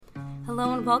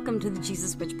Hello and welcome to the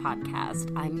Jesus Witch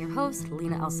podcast. I'm your host,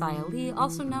 Lena Elsaya Lee,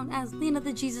 also known as Lena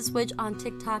the Jesus Witch on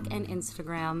TikTok and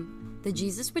Instagram. The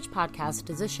Jesus Witch podcast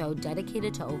is a show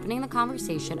dedicated to opening the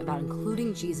conversation about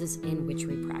including Jesus in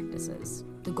witchery practices.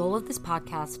 The goal of this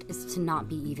podcast is to not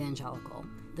be evangelical.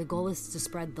 The goal is to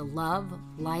spread the love,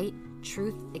 light,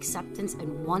 truth, acceptance,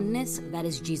 and oneness that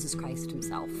is Jesus Christ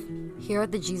himself. Here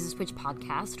at the Jesus Witch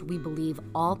podcast, we believe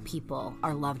all people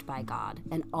are loved by God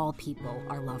and all people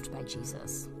are loved by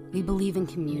Jesus. We believe in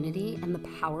community and the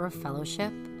power of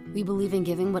fellowship. We believe in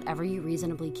giving whatever you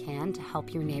reasonably can to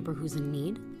help your neighbor who's in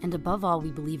need. And above all,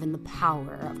 we believe in the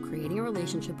power of creating a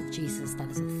relationship with Jesus that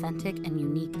is authentic and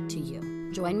unique to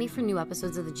you. Join me for new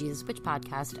episodes of the Jesus Witch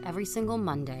podcast every single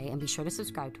Monday, and be sure to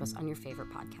subscribe to us on your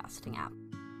favorite podcasting app.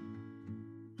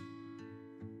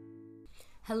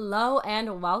 Hello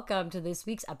and welcome to this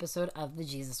week's episode of the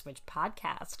Jesus Witch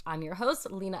podcast. I'm your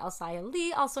host, Lena Elsaya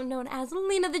Lee, also known as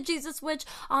Lena the Jesus Witch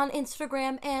on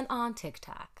Instagram and on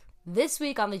TikTok. This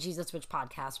week on the Jesus Witch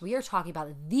podcast, we are talking about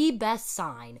the best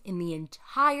sign in the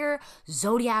entire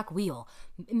zodiac wheel.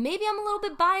 Maybe I'm a little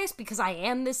bit biased because I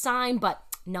am this sign, but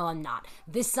no, I'm not.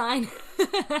 This sign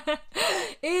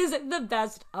is the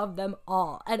best of them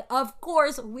all. And of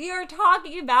course, we are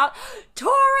talking about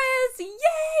Taurus. Yay!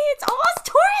 It's almost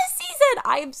Taurus season.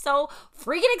 I am so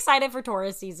freaking excited for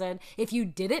Taurus season. If you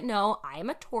didn't know, I am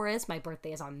a Taurus. My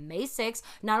birthday is on May 6th.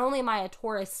 Not only am I a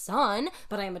Taurus sun,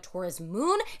 but I am a Taurus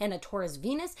moon and a Taurus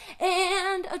Venus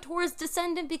and a Taurus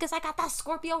descendant because I got that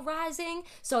Scorpio rising.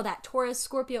 So that Taurus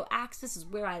Scorpio axis is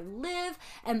where I live.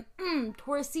 And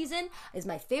Taurus season is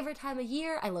my favorite time of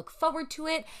year. I look forward to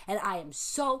it, and I am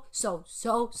so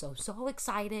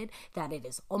excited that it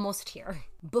is almost here.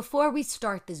 Before we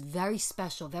start this very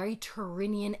special, very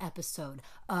Taurinian episode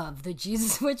of the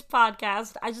Jesus Witch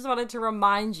podcast, I just wanted to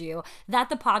remind you that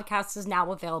the podcast is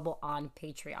now available on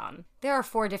Patreon. There are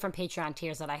 4 different Patreon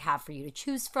tiers that I have for you to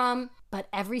choose from, but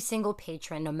every single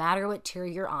patron, no matter what tier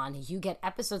you're on, you get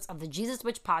episodes of the Jesus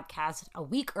Witch podcast a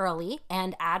week early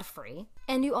and ad-free,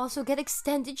 and you also get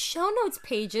extended show notes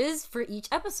pages for each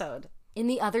episode. In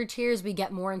the other tiers, we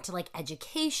get more into like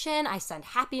education. I send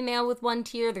happy mail with one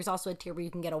tier. There's also a tier where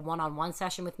you can get a one-on-one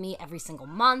session with me every single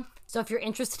month. So if you're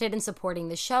interested in supporting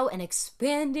the show and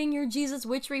expanding your Jesus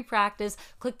witchery practice,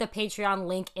 click the Patreon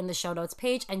link in the show notes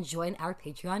page and join our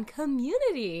Patreon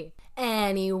community.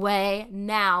 Anyway,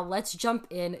 now let's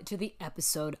jump into the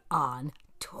episode on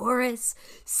Taurus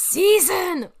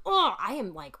season. Oh, I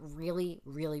am like really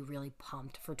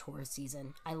pumped for Taurus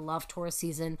season. I love Taurus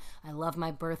season. I love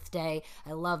my birthday.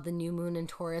 I love the new moon in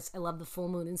Taurus. I love the full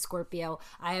moon in Scorpio.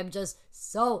 I am just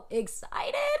so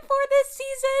excited for this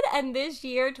season. And this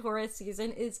year, Taurus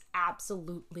season is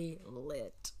absolutely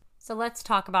lit. So let's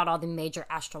talk about all the major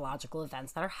astrological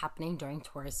events that are happening during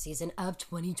Taurus season of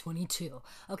 2022.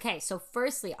 Okay, so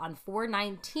firstly, on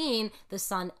 4/19, the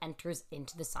sun enters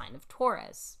into the sign of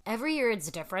Taurus. Every year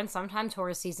it's different. Sometimes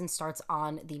Taurus season starts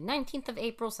on the 19th of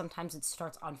April. Sometimes it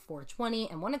starts on 4/20.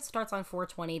 And when it starts on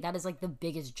 4/20, that is like the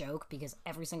biggest joke because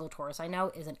every single Taurus I know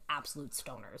is an absolute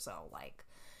stoner. So like,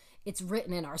 it's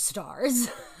written in our stars.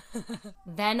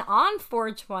 Then on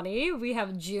 4/20, we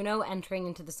have Juno entering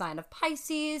into the sign of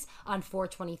Pisces. On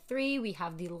 4/23, we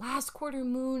have the last quarter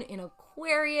moon in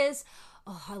Aquarius.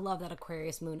 Oh, I love that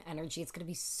Aquarius moon energy. It's going to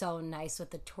be so nice with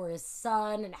the Taurus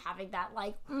sun and having that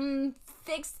like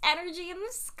fixed energy in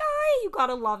the sky. You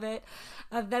gotta love it.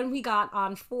 Then we got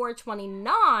on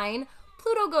 4/29,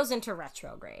 Pluto goes into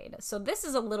retrograde. So this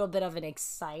is a little bit of an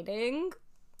exciting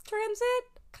transit.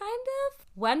 Kind of.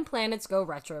 When planets go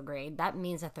retrograde, that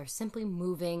means that they're simply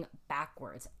moving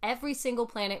backwards. Every single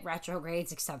planet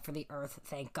retrogrades except for the Earth.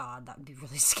 Thank God. That would be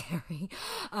really scary.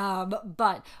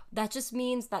 But that just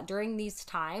means that during these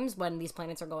times when these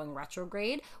planets are going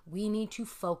retrograde, we need to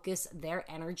focus their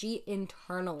energy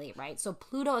internally, right? So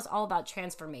Pluto is all about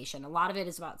transformation. A lot of it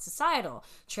is about societal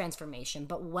transformation.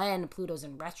 But when Pluto's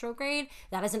in retrograde,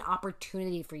 that is an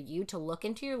opportunity for you to look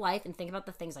into your life and think about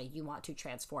the things that you want to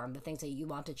transform, the things that you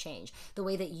want to change, the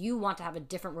way that you want to have a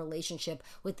different relationship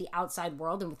with the outside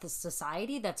world and with the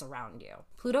society that's around you.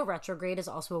 Pluto retrograde is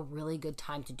also a really good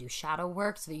time to do shadow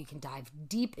work so that you can dive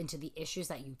deep into the issues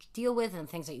that you deal with and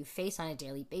things that you face on a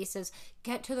daily basis,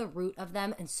 get to the root of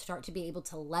them, and start to be able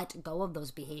to let go of those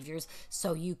behaviors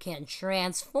so you can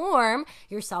transform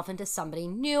yourself into somebody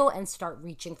new and start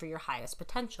reaching for your highest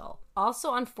potential.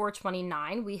 Also on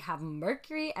 4/29, we have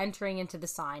Mercury entering into the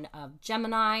sign of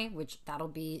Gemini, which that'll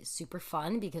be super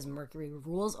fun because Mercury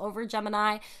rules over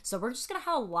Gemini. So we're just going to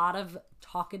have a lot of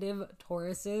talkative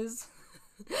Tauruses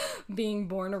being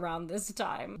born around this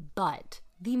time. But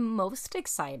The most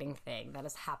exciting thing that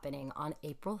is happening on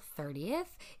April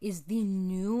 30th is the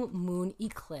new moon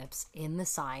eclipse in the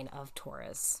sign of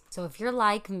Taurus. So if you're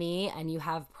like me and you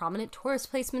have prominent Taurus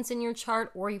placements in your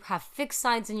chart, or you have fixed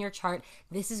signs in your chart,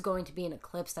 this is going to be an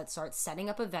eclipse that starts setting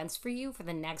up events for you for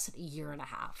the next year and a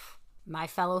half. My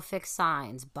fellow fixed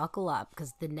signs, buckle up,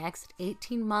 because the next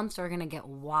 18 months are going to get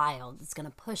wild. It's going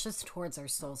to push us towards our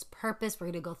soul's purpose. We're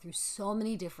going to go through so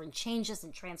many different changes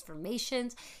and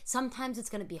transformations. Sometimes it's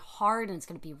going to be hard and it's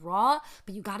going to be raw,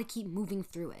 but you got to keep moving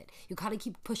through it. You got to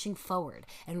keep pushing forward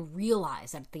and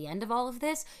realize that at the end of all of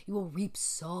this, you will reap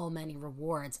so many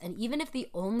rewards. And even if the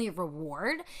only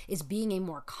reward is being a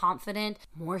more confident,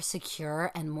 more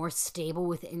secure, and more stable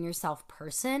within yourself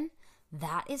person,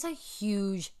 that is a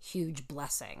huge, huge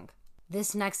blessing.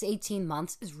 This next 18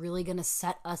 months is really going to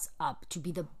set us up to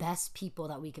be the best people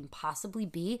that we can possibly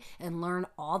be and learn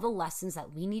all the lessons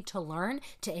that we need to learn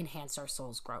to enhance our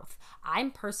soul's growth.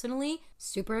 I'm personally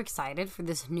super excited for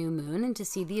this new moon and to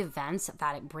see the events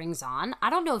that it brings on. I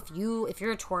don't know if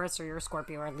you're a Taurus or you're a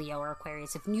Scorpio or Leo or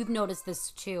Aquarius, if you've noticed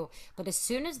this too, but as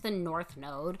soon as the North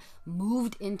Node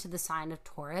moved into the sign of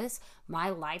Taurus, my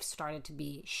life started to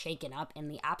be shaken up in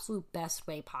the absolute best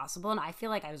way possible. And I feel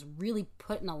like I was really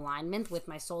put in alignment with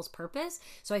my soul's purpose.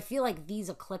 So I feel like these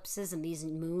eclipses and these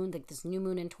moon, like this new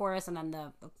moon in Taurus and then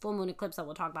the full moon eclipse that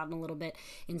we'll talk about in a little bit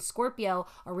in Scorpio,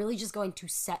 are really just going to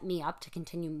set me up to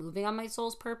continue moving on my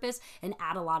soul's purpose and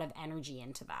add a lot of energy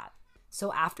into that.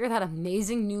 So after that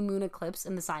amazing new moon eclipse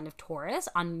in the sign of Taurus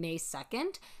on May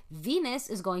 2nd, Venus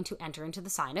is going to enter into the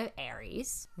sign of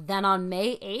Aries. Then on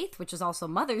May 8th, which is also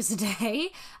Mother's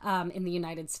Day in the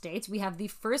United States, we have the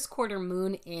first quarter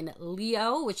moon in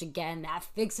Leo, which again, that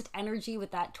fixed energy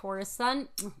with that Taurus sun.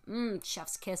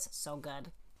 Chef's kiss, so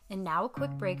good. And now a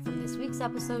quick break from this week's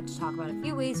episode to talk about a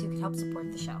few ways you can help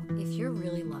support the show. If you're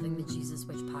really loving the Jesus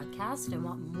Witch podcast and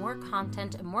want more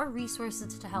content and more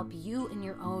resources to help you in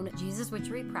your own Jesus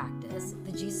Witchery practice,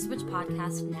 the Jesus Witch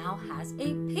podcast now has a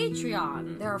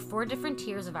Patreon. There are 4 different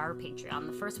tiers of our Patreon.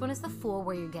 The first one is the Fool,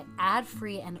 where you get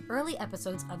ad-free and early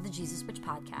episodes of the Jesus Witch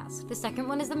podcast. The second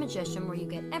one is the Magician, where you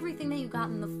get everything that you got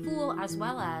in the Fool, as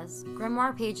well as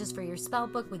grimoire pages for your spell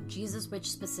book with Jesus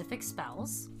Witch specific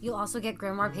spells. You'll also get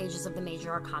grimoire pages of the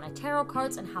major arcana tarot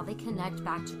cards and how they connect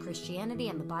back to Christianity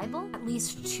and the Bible, at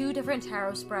least 2 different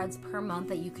tarot spreads per month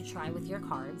that you could try with your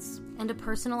cards, and a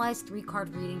personalized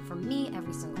 3-card reading from me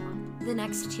every single month. The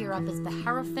next tier up is the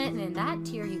Hierophant, and in that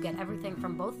tier you get everything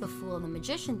from both the Fool and the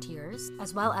Magician tiers,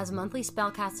 as well as monthly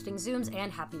spellcasting Zooms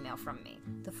and Happy Mail from me.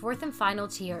 The 4th and final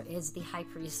tier is the High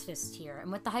Priestess tier,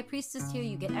 and with the High Priestess tier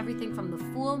you get everything from the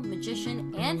Fool,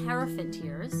 Magician, and Hierophant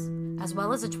tiers, as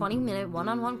well as a 20-minute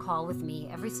one-on-one call with me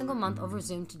every single month over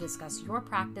Zoom to discuss your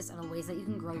practice and the ways that you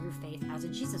can grow your faith as a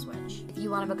Jesus Witch. If you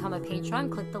want to become a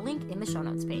patron, click the link in the show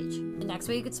notes page. The next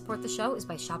way you could support the show is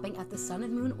by shopping at the Sun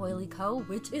and Moon Oily Co.,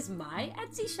 which is my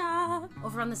Etsy shop.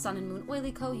 Over on the Sun and Moon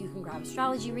Oily Co., you can grab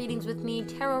astrology readings with me,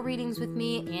 tarot readings with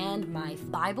me, and my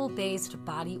Bible-based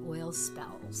body oil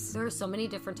spells. There are so many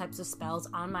different types of spells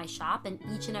on my shop, and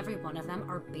each and every one of them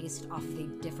are based off of a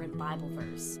different Bible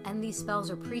verse. And these spells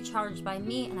are pre-charged by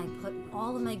me, and I put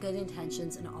all of my good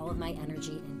intentions and all of my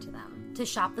energy into them. To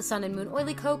shop the Sun and Moon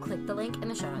Oily Co., click the link in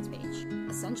the show notes page.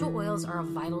 Essential oils are a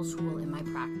vital tool in my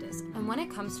practice, and when it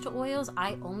comes to oils,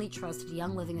 I only trust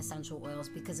Young Living essential oils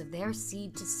because of their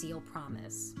seed to seal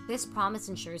promise. This promise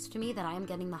ensures to me that I am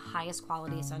getting the highest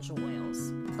quality essential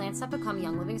oils. Plants that become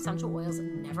Young Living essential oils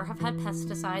never have had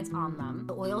pesticides on them.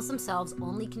 The oils themselves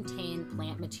only contain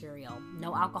plant material.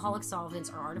 No alcoholic solvents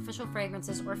or artificial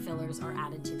fragrances or fillers are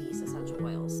added to these essential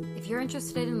oils. If you're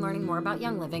interested in learning more about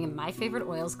Young Living and my favorite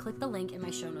oils, click the link in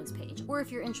my show notes page. Or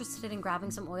if you're interested in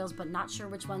grabbing some oils but not sure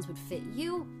which ones would fit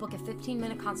you, book a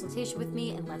 15-minute consultation with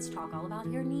me and let's talk all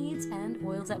about your needs and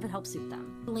oils that would help suit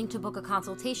them. The link to book a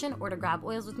consultation or to grab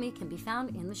oils with me can be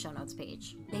found in the show notes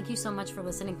page. Thank you so much for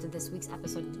listening to this week's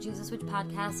episode of the Jesus Witch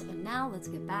podcast, and now let's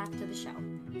get back to the show.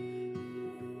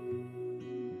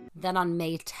 Then on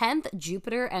May 10th,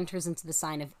 Jupiter enters into the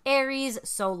sign of Aries.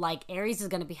 So like Aries is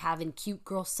going to be having cute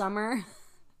girl summer.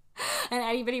 And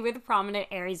anybody with prominent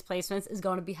Aries placements is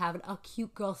going to be having a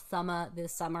cute girl summer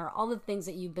this summer. All the things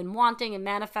that you've been wanting and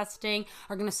manifesting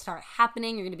are going to start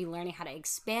happening. You're going to be learning how to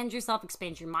expand yourself,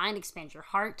 expand your mind, expand your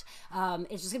heart.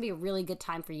 It's just going to be a really good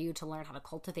time for you to learn how to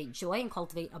cultivate joy and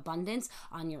cultivate abundance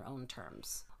on your own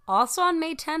terms. Also on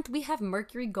May 10th, we have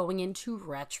Mercury going into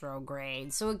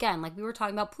retrograde. So again, like we were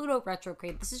talking about Pluto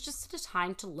retrograde, this is just a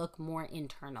time to look more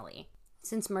internally.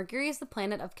 Since Mercury is the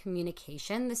planet of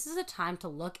communication, this is a time to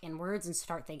look inwards and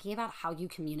start thinking about how you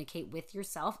communicate with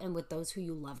yourself and with those who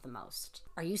you love the most.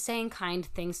 Are you saying kind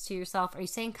things to yourself? Are you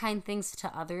saying kind things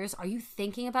to others? Are you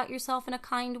thinking about yourself in a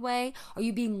kind way? Are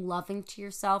you being loving to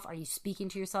yourself? Are you speaking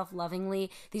to yourself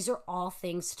lovingly? These are all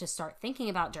things to start thinking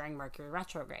about during Mercury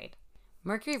retrograde.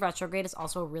 Mercury retrograde is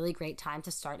also a really great time to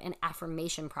start an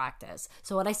affirmation practice.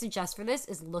 So what I suggest for this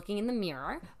is looking in the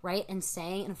mirror, right, and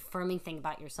saying an affirming thing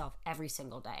about yourself every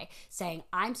single day. Saying,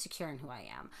 I'm secure in who I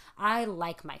am. I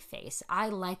like my face. I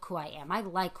like who I am. I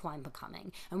like who I'm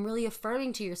becoming. And really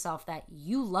affirming to yourself that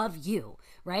you love you,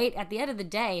 right? At the end of the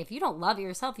day, if you don't love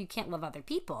yourself, you can't love other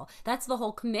people. That's the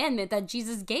whole commandment that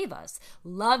Jesus gave us.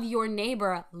 Love your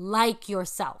neighbor like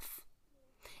yourself.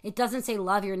 It doesn't say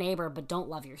love your neighbor, but don't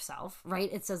love yourself,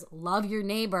 right? It says love your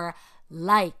neighbor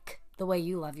like the way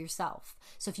you love yourself.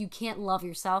 So if you can't love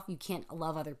yourself, you can't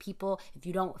love other people. If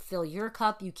you don't fill your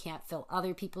cup, you can't fill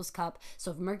other people's cup.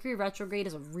 So if Mercury retrograde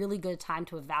is a really good time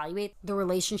to evaluate the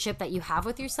relationship that you have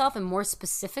with yourself, and more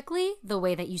specifically, the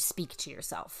way that you speak to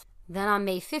yourself. Then on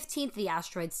May 15th, the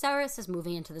asteroid Taurus is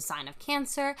moving into the sign of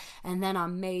Cancer. And then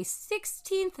on May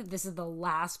 16th, this is the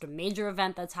last major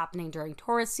event that's happening during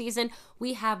Taurus season,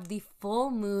 we have the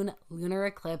full moon lunar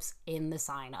eclipse in the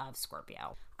sign of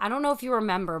Scorpio. I don't know if you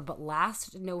remember, but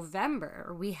last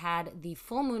November, we had the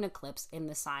full moon eclipse in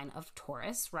the sign of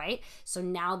Taurus, right? So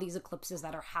now these eclipses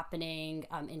that are happening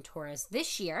in Taurus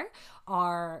this year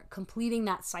are completing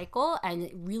that cycle and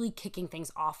really kicking things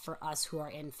off for us who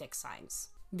are in fixed signs.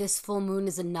 This full moon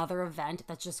is another event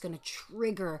that's just going to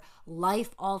trigger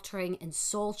life-altering and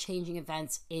soul-changing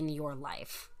events in your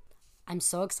life. I'm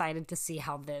so excited to see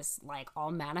how this all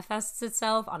manifests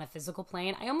itself on a physical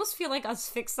plane. I almost feel like us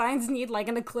fixed signs need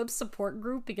an eclipse support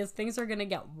group because things are going to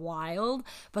get wild,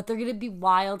 but they're going to be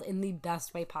wild in the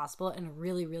best way possible and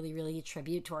really, really, really a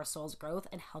tribute to our soul's growth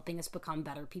and helping us become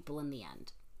better people in the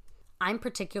end. I'm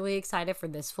particularly excited for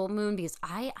this full moon because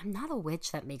I'm not a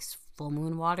witch that makes full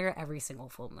moon water every single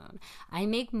full moon. I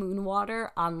make moon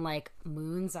water on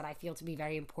moons that I feel to be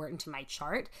very important to my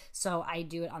chart. So I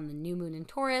do it on the new moon in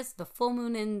Taurus, the full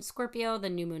moon in Scorpio, the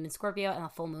new moon in Scorpio, and the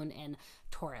full moon in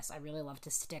Taurus. I really love to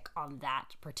stick on that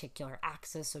particular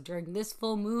axis. So during this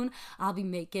full moon, I'll be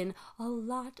making a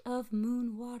lot of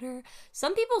moon water.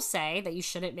 Some people say that you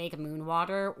shouldn't make moon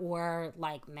water or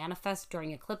manifest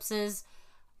during eclipses.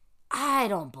 I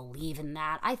don't believe in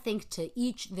that. I think to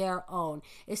each their own,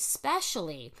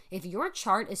 especially if your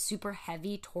chart is super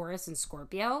heavy Taurus and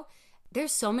Scorpio.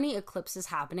 There's so many eclipses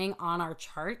happening on our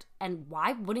chart, and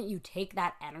why wouldn't you take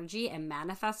that energy and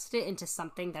manifest it into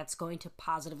something that's going to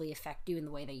positively affect you in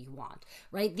the way that you want,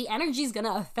 right? The energy is going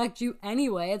to affect you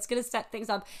anyway. It's going to set things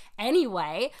up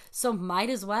anyway, so might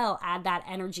as well add that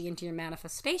energy into your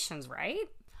manifestations, right?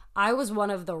 I was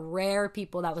one of the rare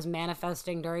people that was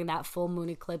manifesting during that full moon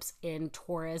eclipse in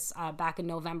Taurus back in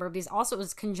November, because also it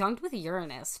was conjunct with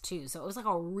Uranus too. So it was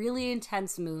a really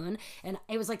intense moon, and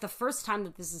it was the first time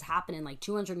that this has happened in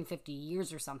 250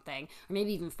 years or something, or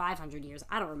maybe even 500 years.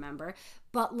 I don't remember.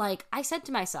 But I said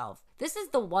to myself, this is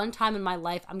the one time in my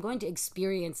life I'm going to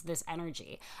experience this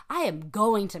energy. I am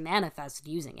going to manifest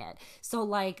using it.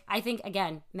 So I think,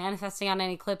 again, manifesting on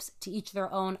an eclipse, to each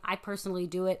their own. I personally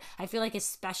do it. I feel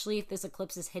especially if this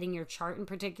eclipse is hitting your chart in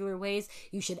particular ways,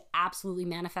 you should absolutely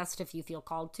manifest if you feel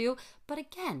called to. But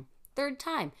again, third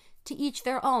time, to each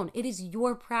their own. It is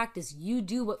your practice. You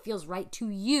do what feels right to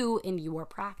you in your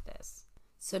practice.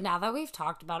 So now that we've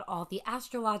talked about all the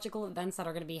astrological events that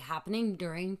are going to be happening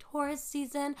during Taurus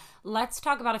season, let's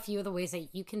talk about a few of the ways that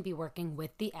you can be working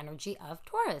with the energy of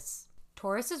Taurus.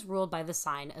 Taurus is ruled by the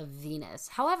sign of Venus.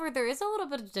 However, there is a little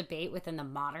bit of debate within the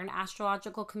modern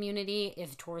astrological community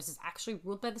if Taurus is actually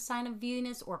ruled by the sign of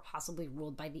Venus or possibly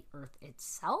ruled by the Earth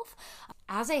itself.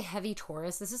 As a heavy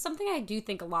Taurus, this is something I do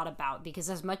think a lot about, because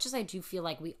as much as I do feel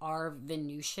we are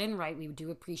Venusian, right? We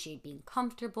do appreciate being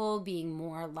comfortable, being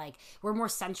more we're more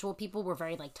sensual people. We're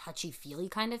very touchy-feely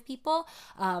kind of people.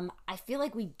 I feel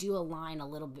we do align a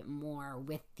little bit more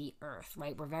with the Earth,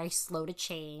 right? We're very slow to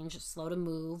change, slow to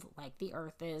move, like the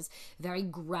Earth is, very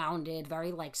grounded,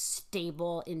 very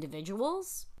stable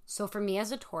individuals. So for me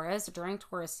as a Taurus, during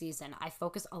Taurus season, I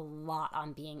focus a lot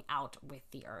on being out with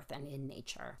the Earth and in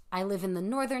nature. I live in the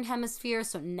northern hemisphere,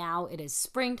 so now it is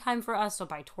springtime for us. So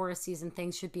by Taurus season,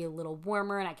 things should be a little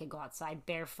warmer and I could go outside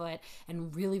barefoot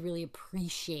and really, really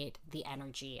appreciate the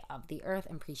energy of the Earth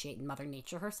and appreciate Mother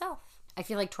Nature herself. I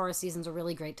feel Taurus season's a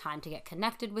really great time to get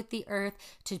connected with the Earth,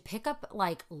 to pick up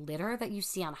litter that you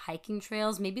see on hiking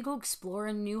trails, maybe go explore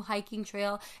a new hiking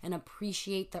trail and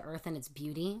appreciate the Earth and its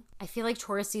beauty. I feel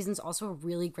Taurus season's also a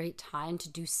really great time to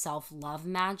do self-love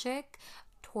magic.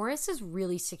 Taurus is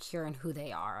really secure in who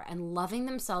they are, and loving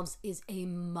themselves is a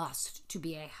must to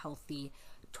be a healthy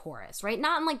Taurus, right?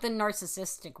 Not in like the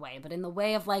narcissistic way, but in the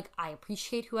way of like, I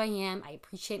appreciate who I am, I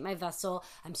appreciate my vessel,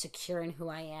 I'm secure in who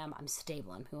I am, I'm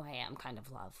stable in who I am kind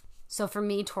of love. So for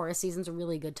me, Taurus season's a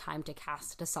really good time to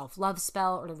cast a self-love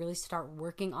spell or to really start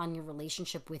working on your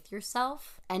relationship with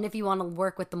yourself. And if you want to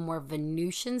work with the more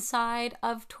Venusian side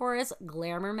of Taurus,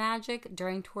 glamour magic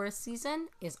during Taurus season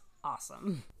is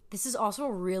awesome. This is also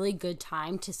a really good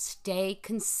time to stay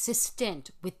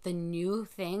consistent with the new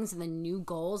things and the new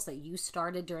goals that you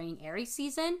started during Aries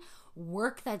season.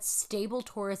 Work that stable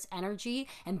Taurus energy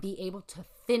and be able to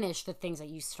finish the things that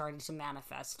you started to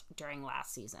manifest during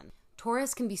last season.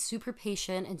 Taurus can be super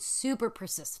patient and super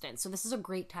persistent, so this is a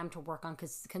great time to work on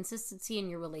consistency in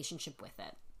your relationship with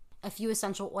it. A few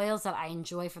essential oils that I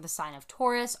enjoy for the sign of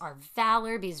Taurus are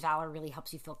Valor, because Valor really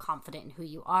helps you feel confident in who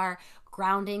you are.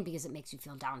 Grounding, because it makes you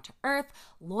feel down to earth.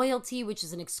 Loyalty, which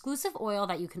is an exclusive oil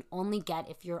that you can only get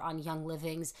if you're on Young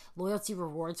Living's loyalty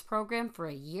rewards program for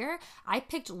a year. I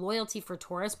picked Loyalty for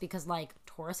Taurus because like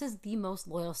Taurus is the most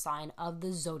loyal sign of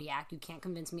the zodiac. You can't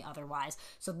convince me otherwise.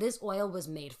 So this oil was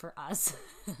made for us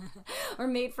or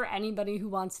made for anybody who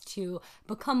wants to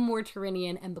become more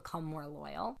Taurinian and become more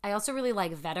loyal. I also really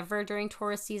like Vetiver during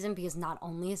Taurus season because not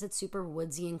only is it super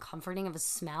woodsy and comforting of a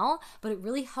smell, but it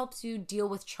really helps you deal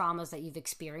with traumas that you've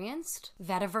experienced.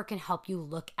 Vetiver can help you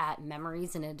look at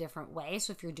memories in a different way.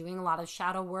 So if you're doing a lot of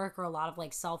shadow work or a lot of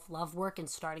like self-love work and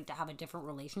starting to have a different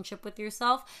relationship with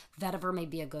yourself, Vetiver may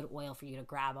be a good oil for you to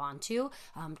grab onto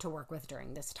to work with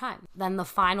during this time. Then the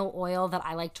final oil that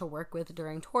I like to work with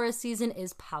during Taurus season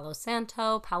is Palo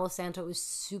Santo. Palo Santo is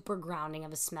super grounding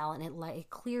of a smell, and it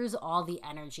clears all the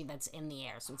energy that's in the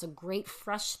air. So it's a great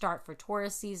fresh start for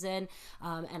Taurus season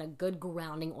and a good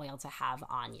grounding oil to have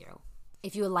on you.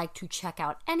 If you would like to check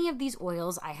out any of these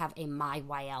oils, I have a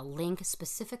MyYL link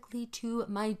specifically to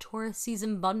my Taurus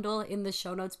season bundle in the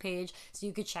show notes page, so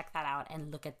you could check that out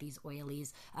and look at these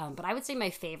oilies. But I would say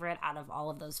my favorite out of all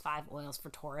of those 5 oils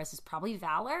for Taurus is probably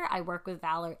Valor. I work with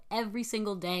Valor every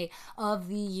single day of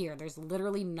the year. There's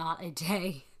literally not a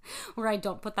day where I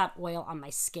don't put that oil on my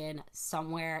skin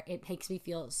somewhere. It makes me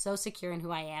feel so secure in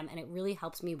who I am, and it really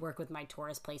helps me work with my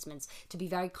Taurus placements to be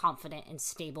very confident and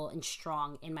stable and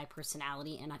strong in my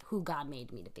personality and who God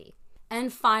made me to be.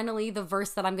 And finally, the verse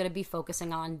that I'm going to be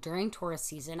focusing on during Taurus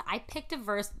season, I picked a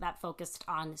verse that focused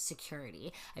on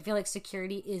security. I feel like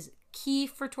security is key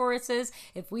for Tauruses.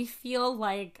 If we feel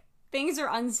like things are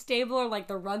unstable or like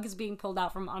the rug is being pulled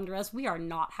out from under us, we are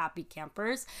not happy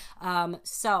campers.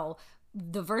 So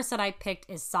the verse that I picked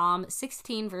is Psalm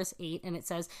 16 verse 8, and it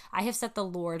says, I have set the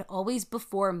Lord always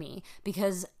before me,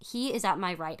 because he is at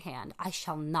my right hand. I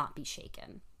shall not be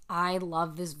shaken. I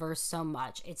love this verse so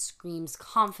much. It screams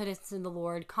confidence in the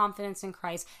Lord, confidence in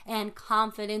Christ, and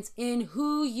confidence in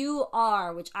who you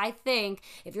are, which I think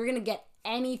if you're going to get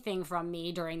anything from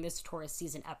me during this Taurus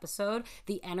season episode,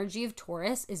 the energy of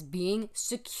Taurus is being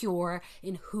secure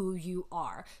in who you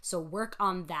are. So work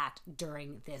on that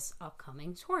during this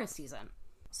upcoming Taurus season.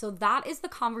 So that is the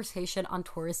conversation on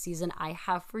Taurus season I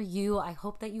have for you. I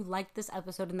hope that you liked this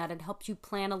episode and that it helped you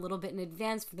plan a little bit in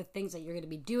advance for the things that you're going to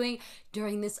be doing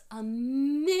during this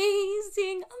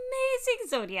amazing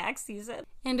zodiac season.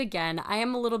 And again, I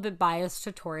am a little bit biased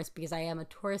to Taurus because I am a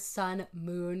Taurus sun,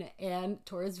 moon, and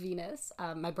Taurus Venus.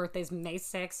 My birthday is May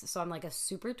 6th, so I'm like a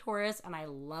super Taurus, and I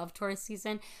love Taurus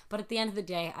season. But at the end of the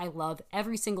day, I love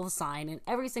every single sign, and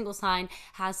every single sign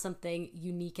has something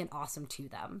unique and awesome to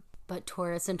them. But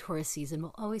Taurus and Taurus season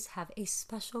will always have a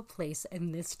special place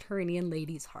in this Taurinian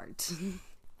lady's heart.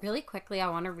 Really quickly, I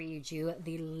want to read you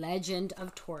The Legend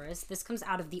of Taurus. This comes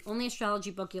out of The Only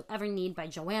Astrology Book You'll Ever Need by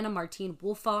Joanna Martine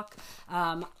Woolfolk.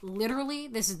 Literally,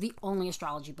 this is the only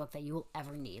astrology book that you will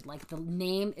ever need. Like, the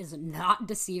name is not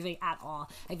deceiving at all.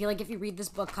 I feel like if you read this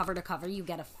book cover to cover, you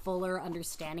get a fuller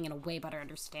understanding and a way better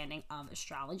understanding of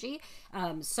astrology.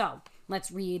 So,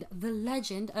 let's read The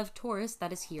Legend of Taurus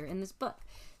that is here in this book.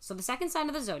 So the second sign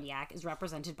of the zodiac is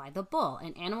represented by the bull,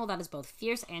 an animal that is both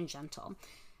fierce and gentle,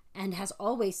 and has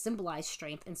always symbolized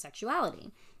strength and sexuality.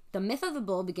 The myth of the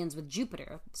bull begins with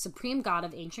Jupiter, supreme god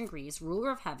of ancient Greece, ruler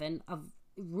of heaven,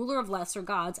 ruler of lesser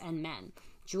gods and men.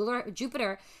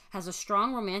 Jupiter has a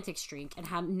strong romantic streak and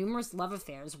had numerous love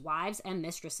affairs, wives, and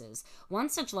mistresses. One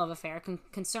such love affair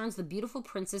concerns the beautiful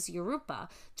princess Europa,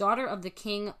 daughter of the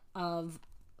king of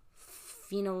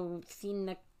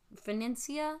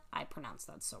Phoenicia? I pronounced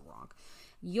that so wrong.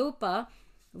 Europa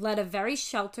led a very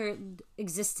sheltered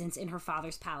existence in her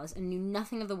father's palace and knew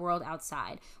nothing of the world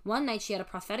outside. One night she had a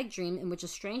prophetic dream in which a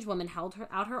strange woman held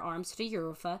out her arms to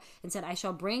Europa and said, I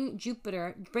shall bring you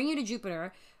to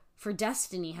Jupiter for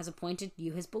destiny has appointed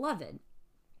you his beloved.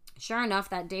 Sure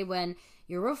enough, that day when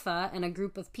Europa and a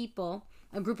group of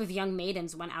young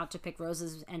maidens went out to pick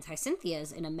roses and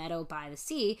hyacinths in a meadow by the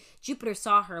sea, Jupiter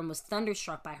saw her and was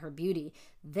thunderstruck by her beauty.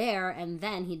 There and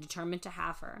then he determined to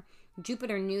have her.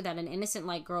 Jupiter knew that an innocent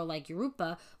girl like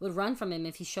Europa would run from him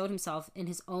if he showed himself in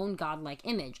his own godlike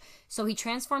image. So he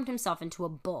transformed himself into a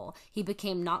bull. He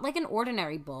became not like an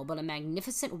ordinary bull, but a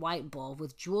magnificent white bull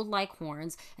with jeweled-like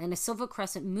horns and a silver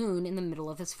crescent moon in the middle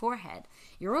of his forehead.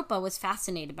 Europa was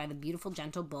fascinated by the beautiful,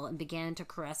 gentle bull and began to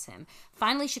caress him.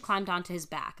 Finally, she climbed onto his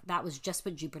back. That was just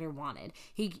what Jupiter wanted.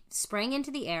 He sprang into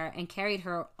the air and carried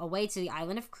her away to the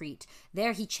island of Crete.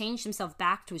 There he changed himself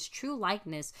back to his true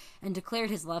likeness and declared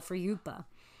his love for Europa.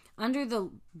 Under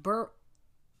the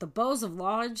boughs of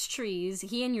large trees,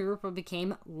 he and Europa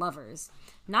became lovers.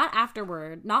 Not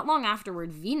long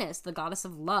afterward, Venus, the goddess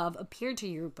of love, appeared to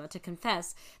Europa to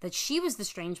confess that she was the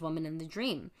strange woman in the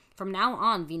dream. From now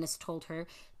on, Venus told her,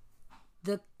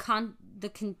 the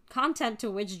content to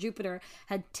which Jupiter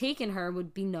had taken her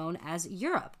would be known as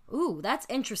Europe. Ooh, that's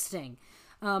interesting.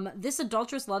 This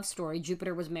adulterous love story,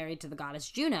 Jupiter was married to the goddess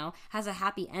Juno, has a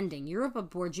happy ending. Europa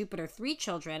bore Jupiter 3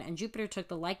 children, and Jupiter took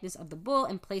the likeness of the bull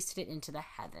and placed it into the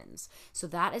heavens. So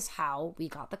that is how we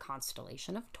got the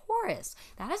constellation of Taurus.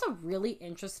 That is a really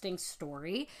interesting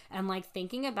story, and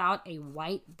thinking about a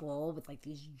white bull with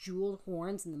these jeweled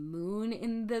horns and the moon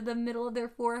in the middle of their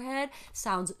forehead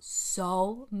sounds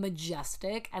so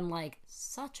majestic and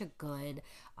such a good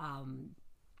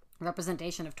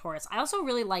representation of Taurus. I also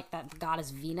really like that the goddess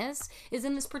Venus is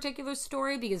in this particular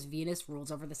story because Venus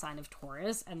rules over the sign of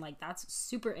Taurus, and that's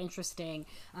super interesting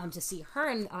to see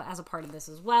her as a part of this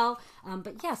as well.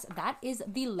 But yes, that is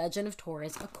the Legend of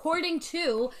Taurus according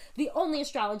to the only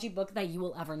astrology book that you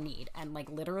will ever need, and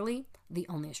literally the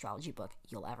only astrology book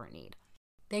you'll ever need.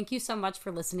 Thank you so much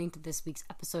for listening to this week's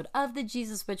episode of the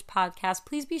Jesus Witch podcast.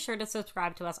 Please be sure to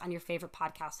subscribe to us on your favorite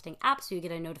podcasting app so you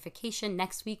get a notification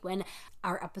next week when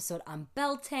our episode on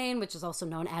Beltane, which is also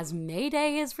known as May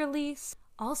Day, is released.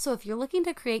 Also, if you're looking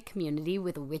to create community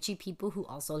with witchy people who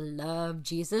also love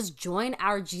Jesus, join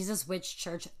our Jesus Witch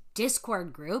Church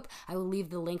Discord group. I will leave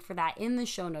the link for that in the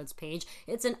show notes page.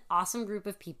 It's an awesome group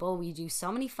of people. We do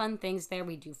so many fun things there.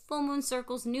 We do full moon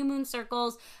circles, new moon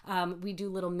circles. We do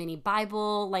little mini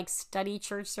Bible, study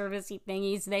church servicey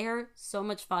thingies. They are so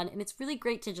much fun. And it's really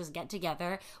great to just get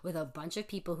together with a bunch of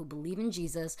people who believe in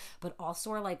Jesus, but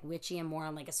also are witchy and more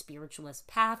on a spiritualist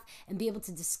path, and be able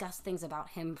to discuss things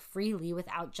about him freely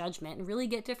without judgment and really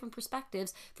get different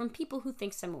perspectives from people who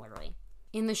think similarly.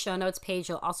 In the show notes page,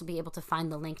 you'll also be able to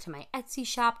find the link to my Etsy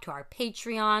shop, to our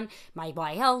Patreon, my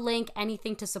YL link,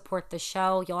 anything to support the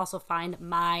show. You'll also find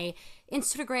my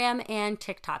Instagram and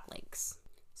TikTok links.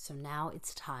 So now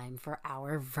it's time for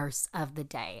our verse of the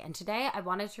day. And today I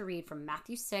wanted to read from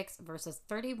Matthew 6, verses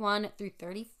 31 through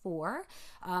 34.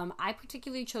 I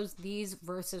particularly chose these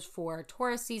verses for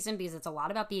Taurus season because it's a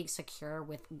lot about being secure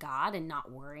with God and not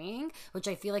worrying, which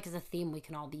I feel is a theme we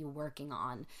can all be working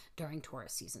on during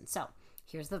Taurus season. So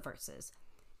here's the verses.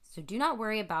 So do not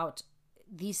worry about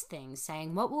these things,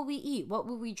 saying, what will we eat? What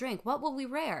will we drink? What will we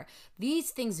wear?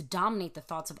 These things dominate the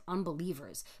thoughts of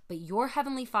unbelievers, but your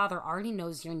heavenly Father already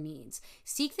knows your needs.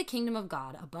 Seek the kingdom of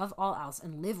God above all else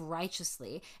and live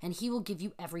righteously, and he will give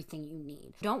you everything you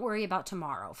need. Don't worry about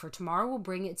tomorrow, for tomorrow will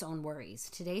bring its own worries.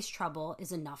 Today's trouble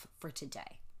is enough for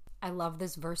today. I love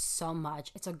this verse so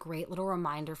much. It's a great little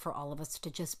reminder for all of us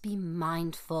to just be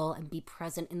mindful and be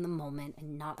present in the moment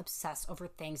and not obsess over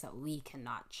things that we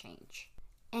cannot change.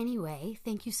 Anyway,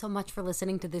 thank you so much for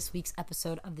listening to this week's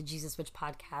episode of the Jesus Witch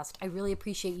podcast. I really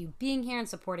appreciate you being here and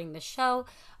supporting the show.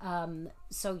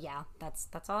 So yeah,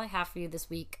 that's all I have for you this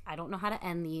week. I don't know how to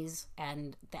end these,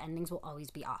 and the endings will always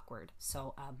be awkward.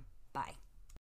 So, bye.